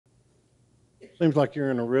Seems like you're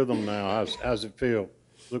in a rhythm now. How's it feel?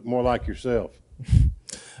 Look more like yourself.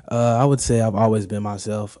 I would say I've always been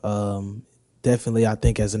myself. Definitely, I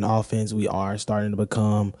think as an offense, we are starting to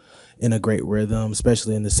become in a great rhythm,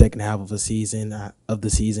 especially in the second half of a season of the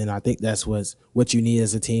season. I think that's what you need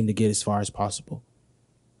as a team to get as far as possible.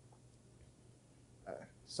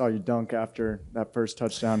 Saw you dunk after that first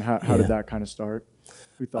touchdown. How did Yeah. that kind of start?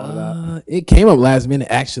 Who thought of that? It came up last minute.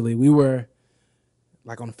 Actually, we were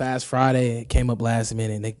like on Fast Friday. It came up last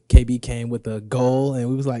minute, and the KB came with a goal, and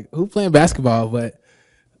we was like, "Who playing basketball?" But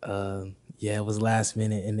yeah, it was last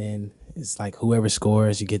minute, and then it's like whoever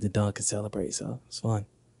scores, you get to dunk and celebrate. So it's fun.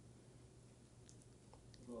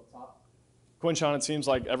 Quinshon, it seems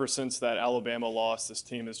like ever since that Alabama loss, this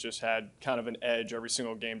team has just had kind of an edge every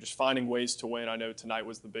single game, just finding ways to win. I know tonight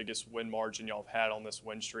was the biggest win margin y'all have had on this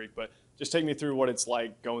win streak, but just take me through what it's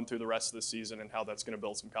like going through the rest of the season and how that's going to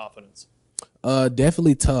build some confidence.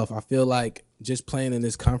 Definitely tough. I feel like just playing in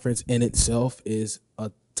this conference in itself is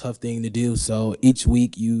a tough thing to do. So each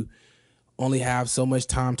week you only have so much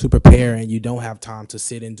time to prepare, and you don't have time to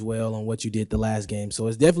sit and dwell on what you did the last game. So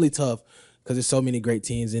it's definitely tough because there's so many great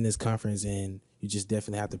teams in this conference, and you just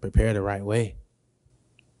definitely have to prepare the right way.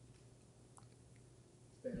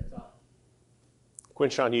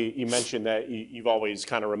 Quinshon, you mentioned that you've always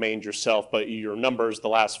kind of remained yourself, but your numbers the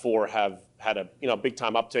last four have had a big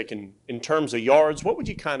time uptick in terms of yards. What would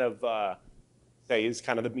you kind of say is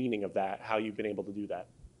kind of the meaning of that? How you've been able to do that?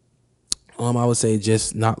 I would say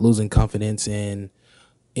just not losing confidence in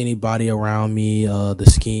anybody around me, the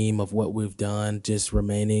scheme of what we've done, just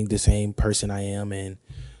remaining the same person I am, and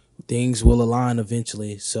things will align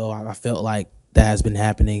eventually. So I felt like that has been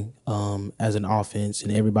happening as an offense,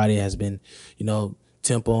 and everybody has been,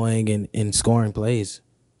 tempoing and scoring plays,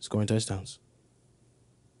 scoring touchdowns.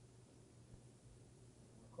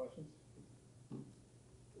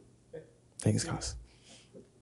 Thanks, guys.